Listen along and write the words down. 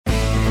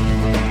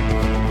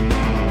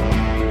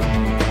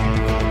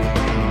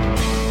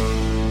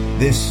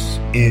This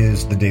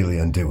is the Daily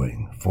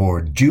Undoing for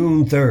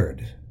June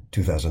 3rd,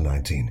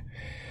 2019.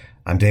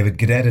 I'm David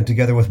Cadet, and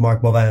together with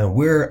Mark Boivin,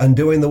 we're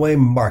undoing the way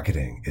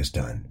marketing is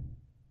done.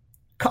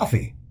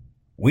 Coffee.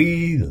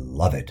 We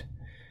love it.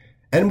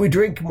 And we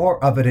drink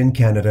more of it in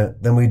Canada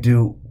than we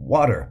do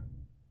water.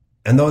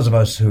 And those of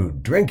us who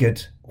drink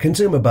it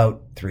consume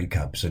about 3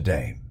 cups a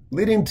day,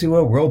 leading to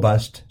a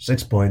robust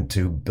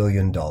 $6.2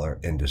 billion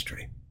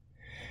industry.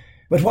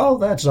 But while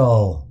that's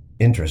all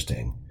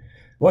interesting,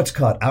 what's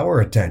caught our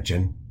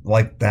attention,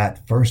 like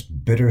that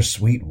first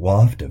bittersweet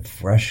waft of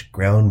fresh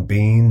ground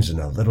beans in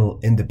a little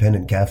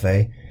independent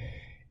cafe,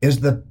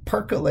 is the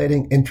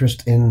percolating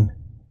interest in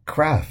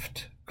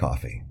craft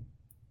coffee.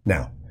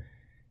 Now,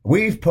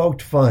 we've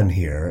poked fun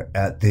here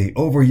at the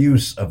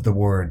overuse of the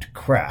word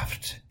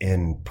craft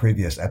in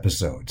previous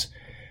episodes.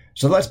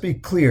 So let's be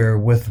clear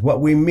with what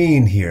we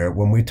mean here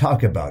when we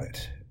talk about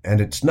it.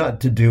 And it's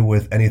not to do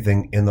with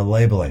anything in the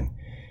labeling.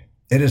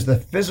 It is the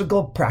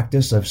physical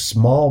practice of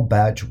small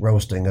batch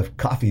roasting of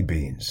coffee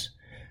beans,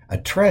 a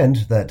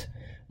trend that,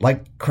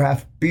 like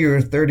craft beer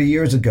 30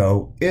 years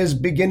ago, is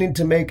beginning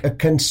to make a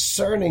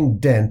concerning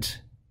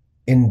dent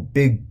in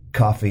big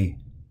coffee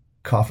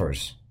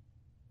coffers.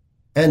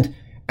 And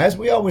as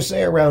we always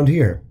say around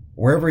here,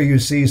 wherever you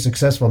see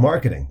successful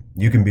marketing,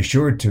 you can be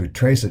sure to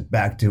trace it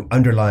back to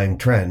underlying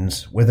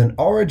trends with an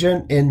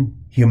origin in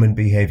human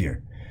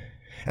behavior.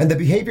 And the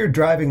behavior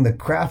driving the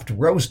craft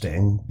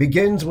roasting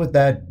begins with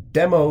that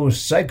demo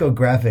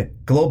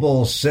psychographic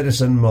global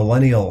citizen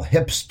millennial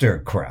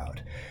hipster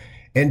crowd,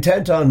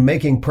 intent on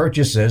making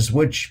purchases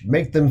which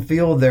make them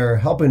feel they're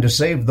helping to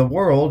save the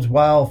world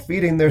while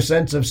feeding their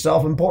sense of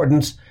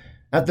self-importance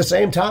at the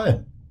same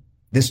time.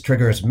 This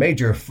triggers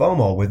major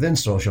FOMO within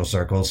social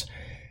circles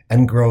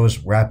and grows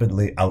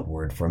rapidly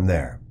outward from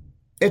there.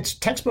 It's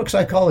textbook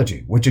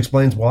psychology, which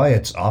explains why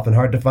it's often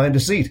hard to find a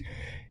seat,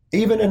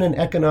 even in an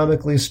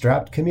economically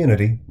strapped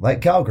community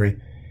like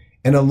Calgary,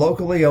 in a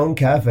locally owned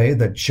cafe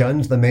that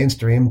shuns the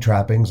mainstream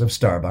trappings of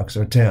Starbucks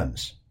or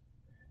Tim's.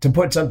 To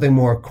put something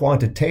more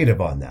quantitative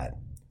on that,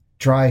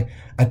 try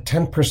a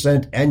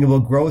 10% annual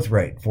growth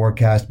rate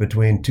forecast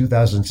between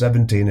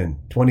 2017 and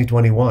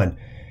 2021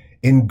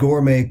 in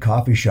gourmet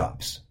coffee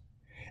shops.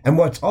 And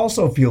what's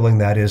also fueling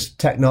that is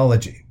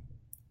technology.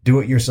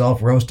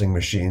 Do-it-yourself roasting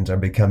machines are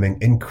becoming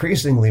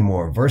increasingly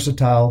more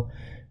versatile,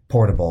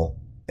 portable,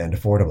 and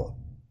affordable.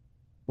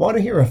 Want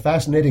to hear a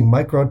fascinating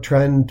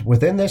micro-trend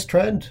within this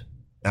trend?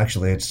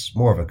 Actually, it's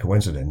more of a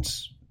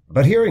coincidence.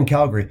 But here in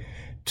Calgary,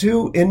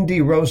 2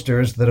 indie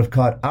roasters that have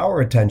caught our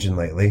attention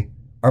lately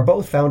are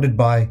both founded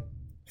by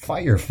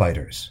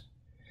firefighters.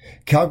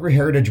 Calgary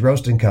Heritage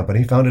Roasting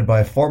Company, founded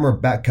by former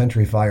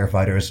backcountry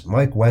firefighters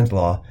Mike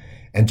Wendlaw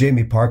and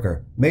Jamie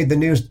Parker, made the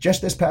news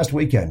just this past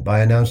weekend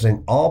by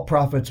announcing all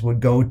profits would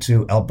go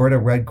to Alberta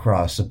Red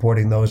Cross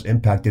supporting those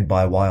impacted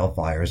by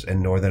wildfires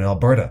in northern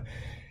Alberta.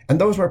 And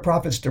those were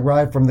profits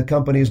derived from the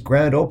company's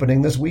grand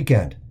opening this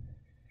weekend.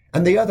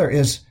 And the other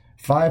is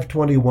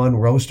 521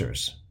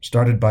 Roasters,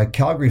 started by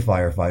Calgary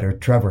firefighter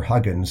Trevor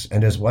Huggins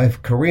and his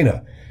wife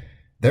Karina.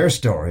 Their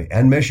story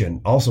and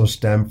mission also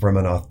stem from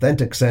an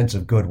authentic sense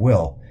of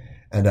goodwill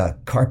and a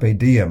carpe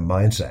diem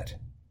mindset.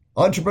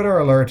 Entrepreneur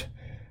alert,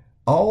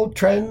 all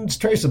trends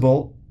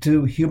traceable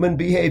to human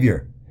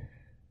behavior.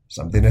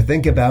 Something to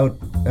think about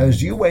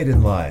as you wait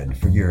in line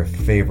for your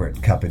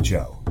favorite cup and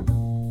joe.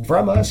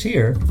 From us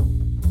here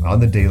on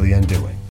the Daily Undoing.